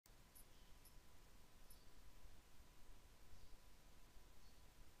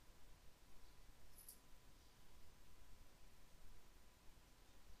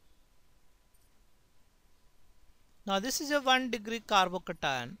Now this is a 1 degree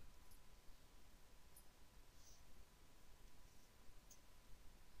carbocation,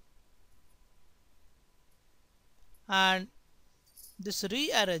 and this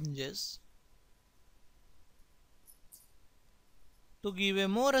rearranges to give a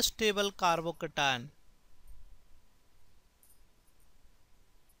more stable carbocation.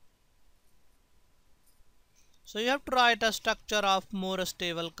 So you have to write a structure of more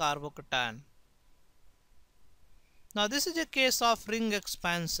stable carbocation. Now this is a case of ring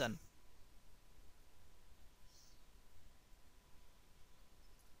expansion.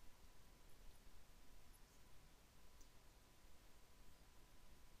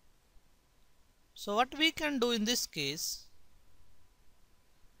 So what we can do in this case,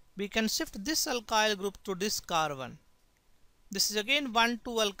 we can shift this alkyl group to this carbon. This is again 1,2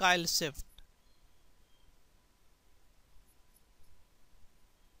 alkyl shift.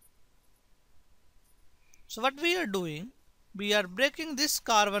 So what we are doing, we are breaking this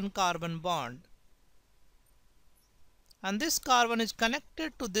carbon-carbon bond, and this carbon is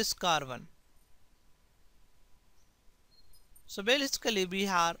connected to this carbon. So basically we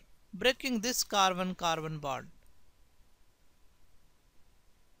are breaking this carbon-carbon bond.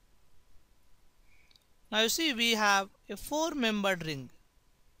 Now you see we have a 4-membered ring.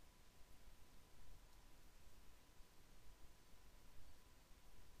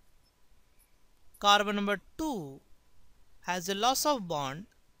 Carbon number 2 has a loss of bond,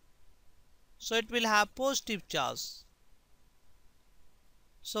 so it will have positive charge.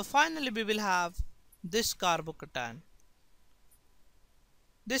 So finally we will have this carbocation.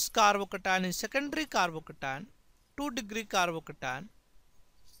 This carbocation is secondary carbocation, 2 degree carbocation,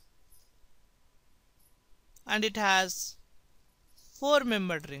 and it has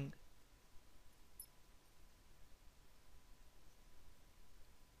 4-membered ring.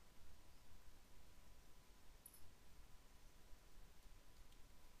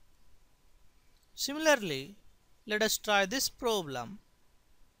 Similarly, let us try this problem.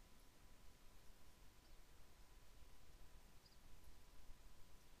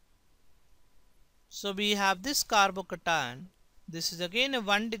 So we have this carbocation. This is again a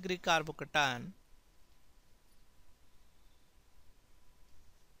 1 degree carbocation,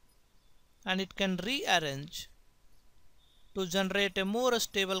 and it can rearrange to generate a more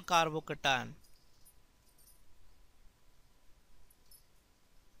stable carbocation.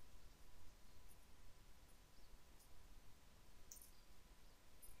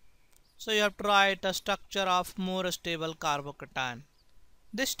 So you have to write a structure of more stable carbocation.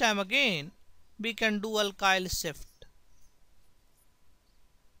 This time again we can do alkyl shift.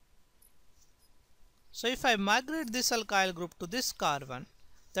 So if I migrate this alkyl group to this carbon,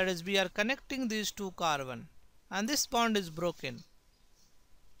 that is, we are connecting these two carbon, and this bond is broken.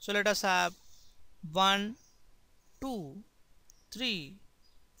 So let us have 1, 2, 3,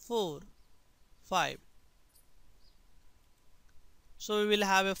 4, 5. So we will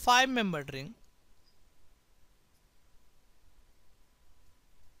have a 5-membered ring.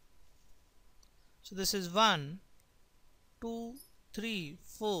 So this is 1, 2, 3,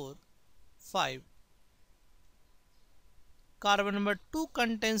 4, 5. Carbon number 2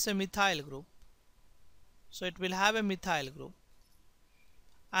 contains a methyl group, so it will have a methyl group,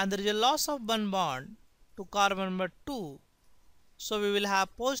 and there is a loss of one bond to carbon number 2, so we will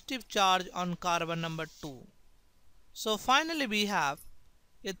have positive charge on carbon number 2. So finally we have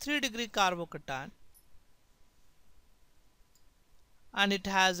a 3 degree carbocation, and it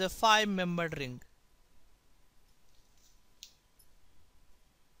has a 5-membered ring.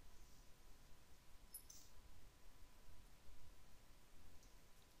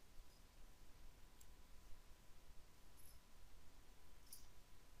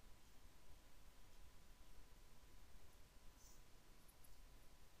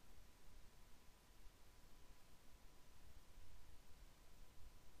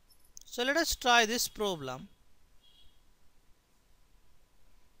 So let us try this problem.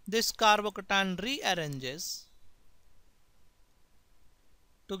 This carbocation rearranges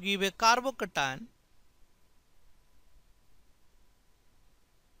to give a carbocation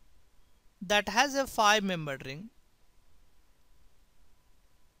that has a 5-membered ring,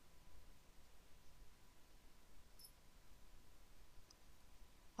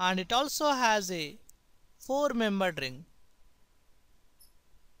 and it also has a 4-membered ring.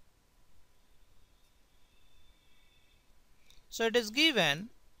 So it is given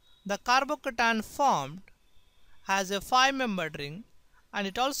the carbocation formed has a 5-membered ring, and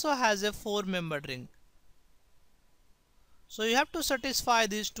it also has a 4-membered ring. So you have to satisfy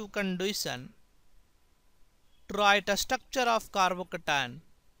these two conditions to write a structure of carbocation.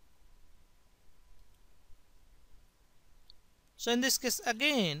 So in this case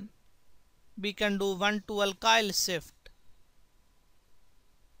again we can do 1,2 alkyl shift.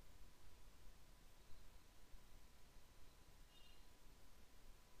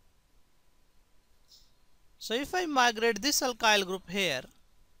 So if I migrate this alkyl group here,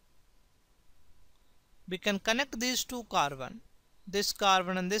 we can connect these two carbon, this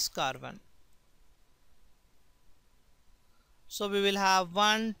carbon and this carbon. So we will have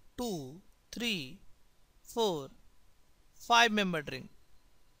 1, 2, 3, 4, 5 membered ring.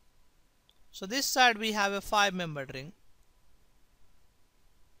 So this side we have a 5 membered ring.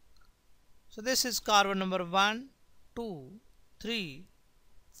 So this is carbon number 1, 2, 3,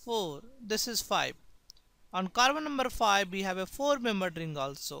 4, this is 5. On carbon number 5 we have a 4 membered ring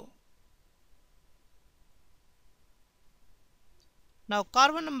also. Now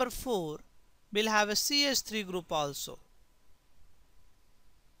carbon number 4 will have a CH3 group also.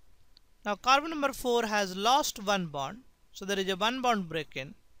 Now carbon number 4 has lost one bond, so there is a one bond break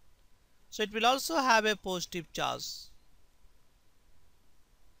in. So it will also have a positive charge.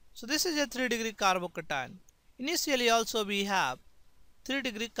 So this is a 3-degree carbocation. Initially also we have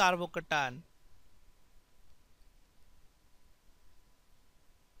 3-degree carbocation.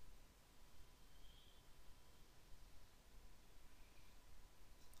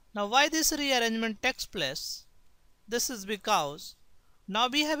 Now why this rearrangement takes place? This is because now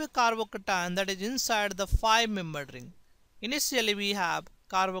we have a carbocation that is inside the 5 membered ring. Initially we have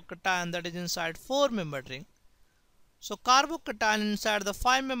carbocation that is inside 4 membered ring. So carbocation inside the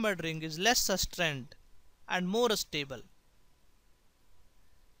 5 membered ring is less strained and more stable.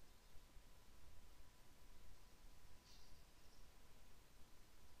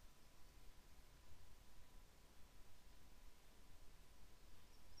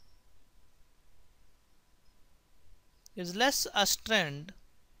 Is less strained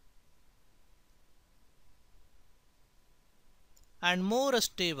and more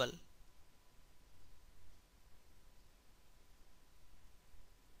stable.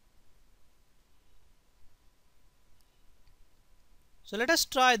 So let us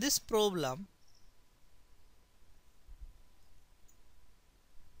try this problem.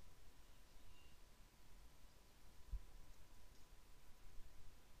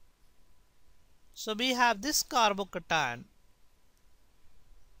 So we have this carbocation.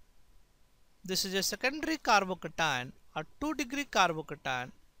 This is a secondary carbocation or 2-degree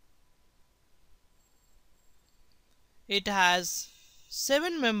carbocation. It has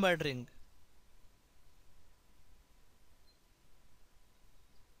 7 membered ring.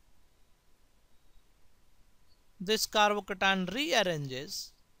 This carbocation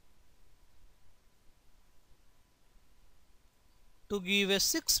rearranges to give a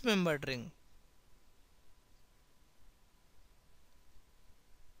 6 membered ring.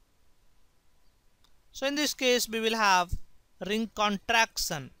 So in this case we will have ring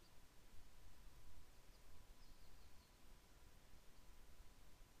contraction.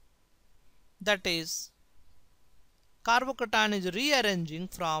 That is, carbocation is rearranging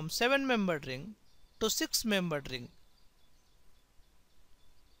from 7 membered ring to 6 membered ring.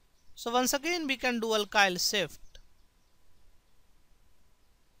 So once again we can do alkyl shift.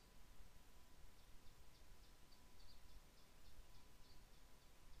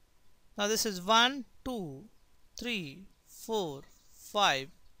 Now this is 1, 2, 3, 4, 5,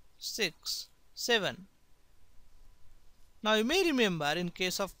 6, 7. Now you may remember in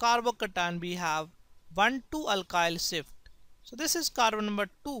case of carbocation we have 1, 2 alkyl shift. So this is carbon number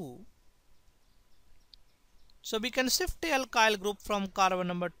 2. So we can shift a alkyl group from carbon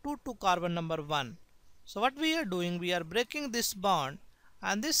number 2 to carbon number 1. So what we are doing, we are breaking this bond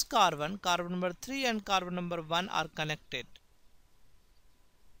and this carbon number 3 and carbon number 1 are connected.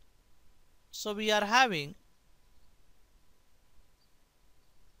 So we are having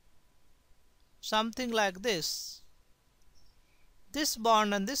something like this. This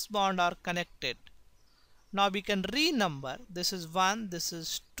bond and this bond are connected. Now we can renumber. This is 1, this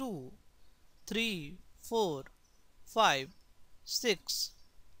is 2, 3, 4, 5, 6.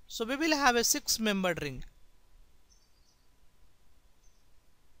 So we will have a 6 membered ring.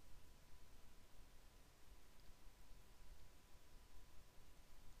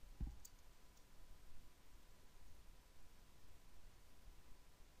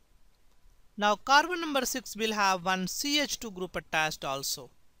 Now carbon number 6 will have one CH2 group attached also.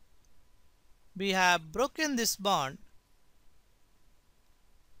 We have broken this bond.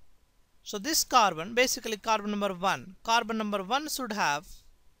 So this carbon, basically carbon number 1 should have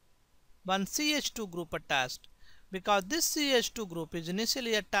one CH2 group attached, because this CH2 group is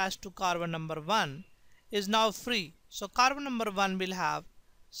initially attached to carbon number 1 is now free. So carbon number 1 will have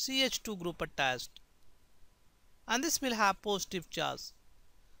CH2 group attached. and this will have positive charge.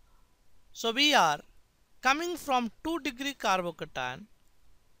 So we are coming from 2-degree carbocation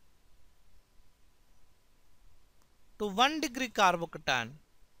to 1-degree carbocation.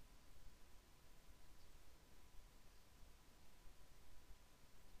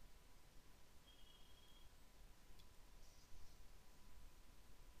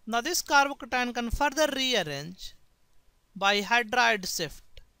 Now this carbocation can further rearrange by hydride shift.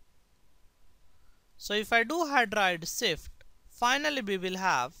 So if I do hydride shift, finally we will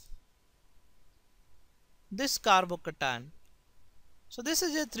have this carbocation. So this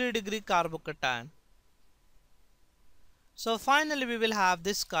is a 3-degree carbocation. So finally we will have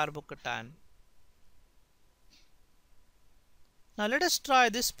this carbocation. Now let us try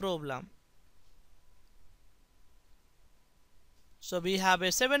this problem. So we have a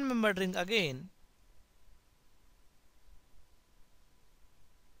 7-membered ring again.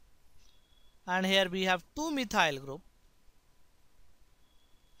 And here we have 2 methyl group.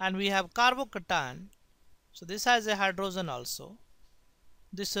 And we have carbocation. So this has a hydrogen also.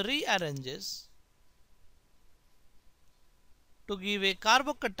 This rearranges to give a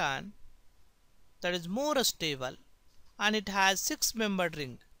carbocation that is more stable, and it has 6-membered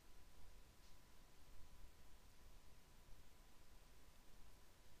ring.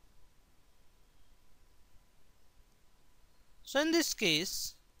 So in this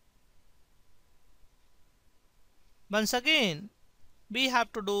case, once again we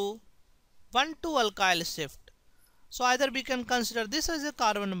have to do 1,2 alkyl shift. So either we can consider this as a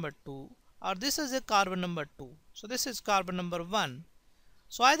carbon number 2 or this as a carbon number 2. So this is carbon number 1.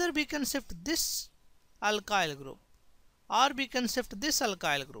 So either we can shift this alkyl group or we can shift this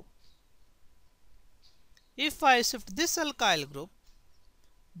alkyl group. If I shift this alkyl group,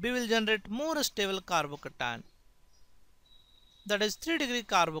 we will generate more stable carbocation, that is 3-degree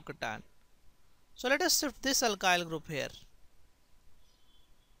carbocation. So let us shift this alkyl group here.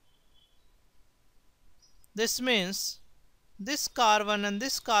 This means this carbon and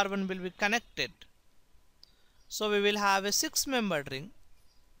this carbon will be connected. So we will have a 6-membered ring.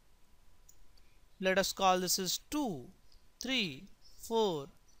 Let us call this is 2, 3, 4,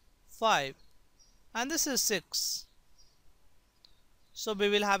 5, and this is 6. So we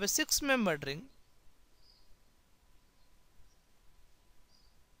will have a 6-membered ring.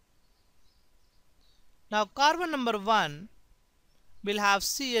 Now carbon number 1 will have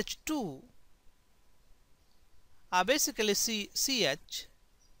CH2, basically CH,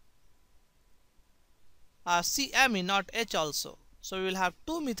 CMe, not H also. So we will have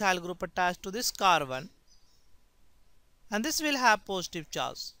 2 methyl group attached to this carbon, and this will have positive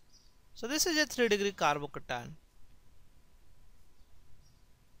charge. So this is a 3-degree carbocation.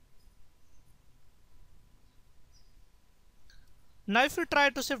 Now if we try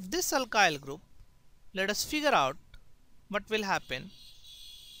to shift this alkyl group, let us figure out what will happen.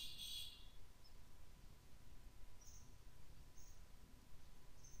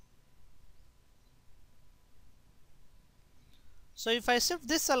 So if I shift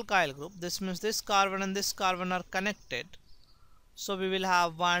this alkyl group, this means this carbon and this carbon are connected. So we will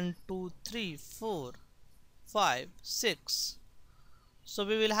have 1, 2, 3, 4, 5, 6. So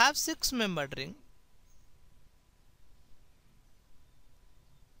we will have 6-membered ring.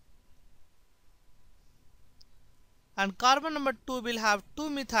 And carbon number 2 will have 2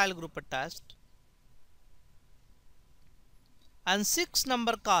 methyl group attached. And 6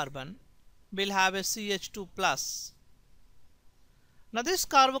 number carbon will have a CH2 plus. Now this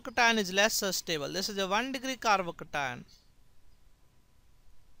carbocation is less stable. This is a 1-degree carbocation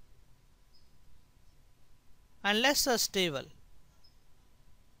and less stable.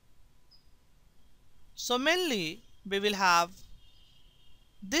 So mainly we will have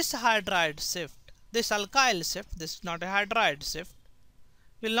this hydride shift, this alkyl shift. This is not a hydride shift,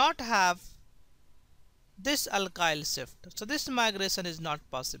 will not have this alkyl shift. So this migration is not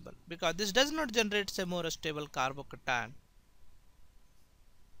possible because this does not generate a more stable carbocation.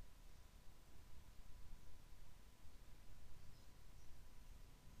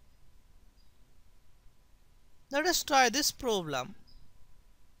 Let us try this problem.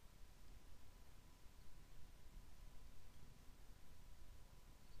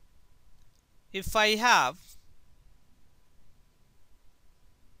 If I have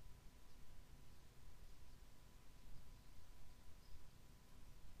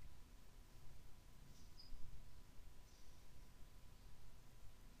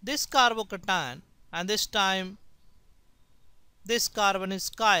this carbocation and this time this carbon is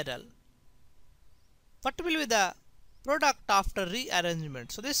chiral, what will be the product after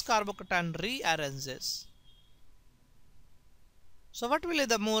rearrangement? So this carbocation rearranges So what will be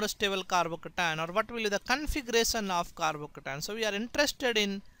the more stable carbocation, or what will be the configuration of carbocation? So we are interested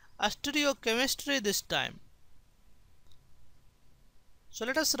in stereochemistry this time. So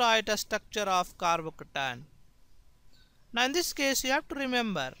let us write a structure of carbocation. Now in this case you have to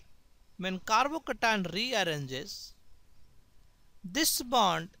remember, when carbocation rearranges, this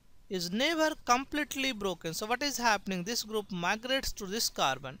bond is never completely broken. So what is happening? This group migrates to this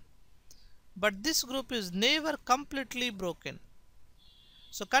carbon, but this group is never completely broken.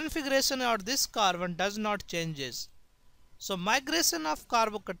 So configuration of this carbon does not changes. So migration of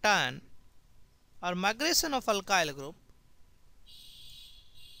carbocation or migration of alkyl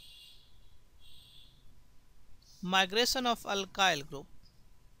group,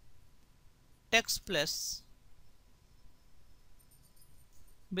 takes place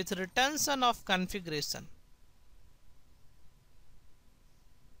with retention of configuration.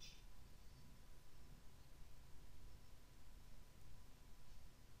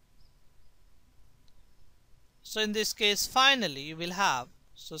 So in this case finally you will have,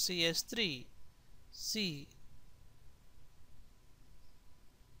 so CH3, C,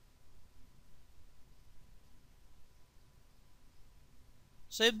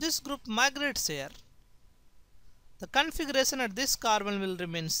 so if this group migrates here, the configuration at this carbon will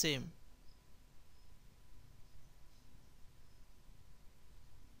remain same.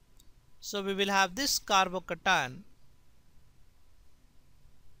 So we will have this carbocation,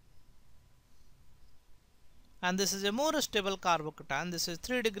 and this is a more stable carbocation. This is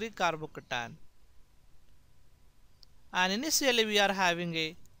 3 degree carbocation, and initially we are having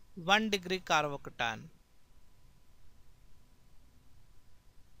a 1 degree carbocation.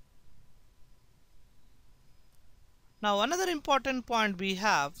 Now another important point we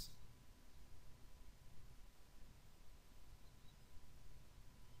have,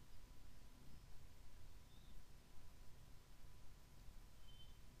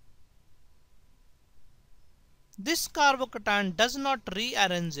 this carbocation does not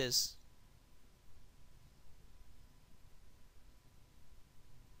rearranges,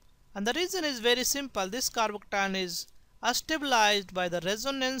 and the reason is very simple. This carbocation is stabilized by the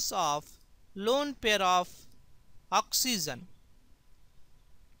resonance of lone pair of oxygen.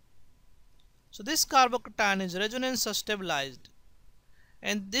 So this carbocation is resonance stabilized,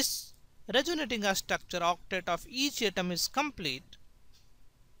 and this resonating structure octet of each atom is complete.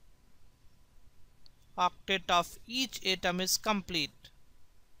 Octet of each atom is complete.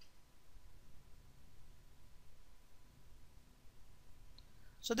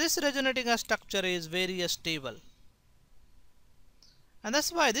 So this resonating structure is very stable, and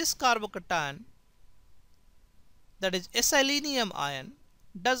that's why this carbocation, that is selenium ion,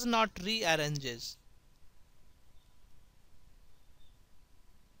 does not rearranges.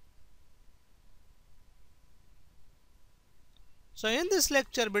 So in this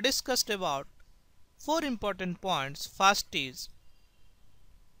lecture we discussed about 4 important points. First is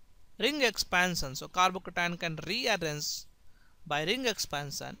ring expansion. So carbocation can rearrange by ring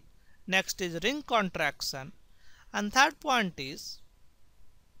expansion. Next is ring contraction, and third point is,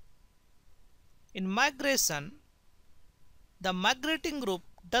 in migration the migrating group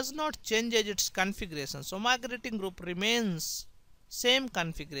does not change its configuration. So migrating group remains same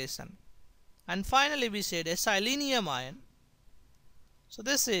configuration. And finally we said selenium ion. So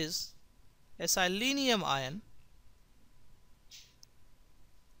this is selenium ion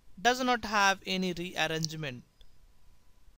does not have any rearrangement.